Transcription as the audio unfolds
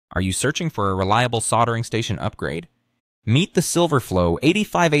Are you searching for a reliable soldering station upgrade? Meet the Silverflo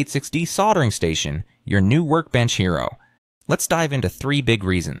 8586D soldering station, your new workbench hero. Let's dive into 3 big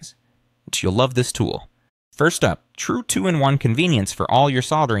reasons that you'll love this tool. First up, true 2-in-1 convenience for all your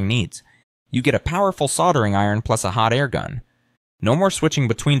soldering needs. You get a powerful soldering iron plus a hot air gun. No more switching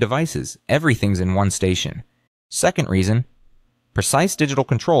between devices, everything's in one station. Second reason, precise digital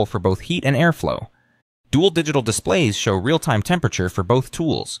control for both heat and airflow. Dual digital displays show real-time temperature for both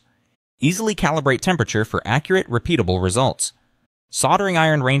tools. Easily calibrate temperature for accurate, repeatable results. Soldering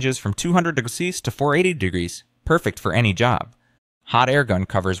iron ranges from 200 degrees to 480 degrees, perfect for any job. Hot air gun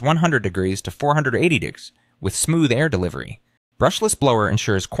covers 100 degrees to 480 degrees, with smooth air delivery. Brushless blower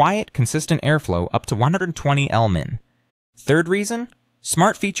ensures quiet, consistent airflow up to 120 Lmin. Third reason,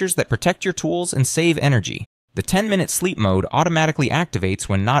 smart features that protect your tools and save energy. The 10-minute sleep mode automatically activates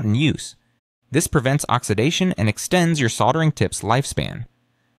when not in use. This prevents oxidation and extends your soldering tip's lifespan.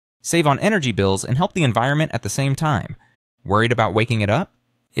 Save on energy bills and help the environment at the same time. Worried about waking it up?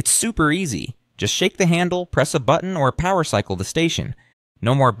 It's super easy. Just shake the handle, press a button, or power cycle the station.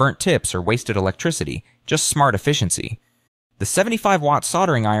 No more burnt tips or wasted electricity, just smart efficiency. The 75-watt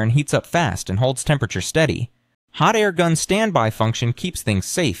soldering iron heats up fast and holds temperature steady. Hot air gun standby function keeps things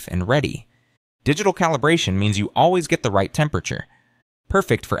safe and ready. Digital calibration means you always get the right temperature.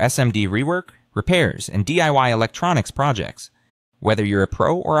 Perfect for SMD rework, repairs, and DIY electronics projects. Whether you're a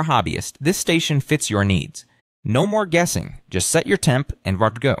pro or a hobbyist, this station fits your needs. No more guessing, just set your temp and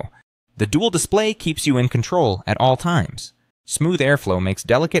go. The dual display keeps you in control at all times. Smooth airflow makes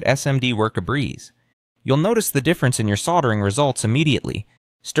delicate SMD work a breeze. You'll notice the difference in your soldering results immediately.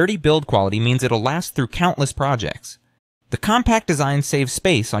 Sturdy build quality means it'll last through countless projects. The compact design saves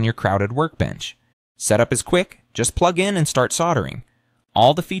space on your crowded workbench. Setup is quick, just plug in and start soldering.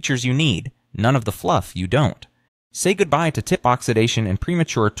 All the features you need, none of the fluff you don't. Say goodbye to tip oxidation and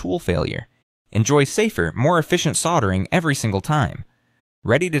premature tool failure. Enjoy safer, more efficient soldering every single time.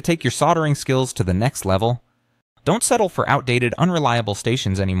 Ready to take your soldering skills to the next level? Don't settle for outdated, unreliable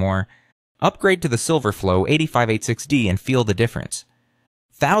stations anymore. Upgrade to the Silverflo 8586D and feel the difference.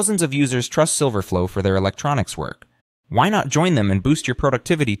 Thousands of users trust Silverflo for their electronics work. Why not join them and boost your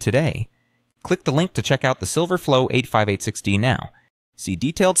productivity today? Click the link to check out the Silverflo 8586D now. See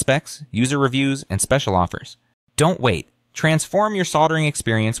detailed specs, user reviews, and special offers. Don't wait. Transform your soldering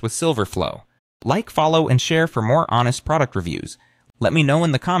experience with Silverflo. Like, follow, and share for more honest product reviews. Let me know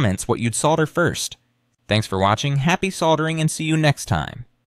in the comments what you'd solder first. Thanks for watching, happy soldering, and see you next time.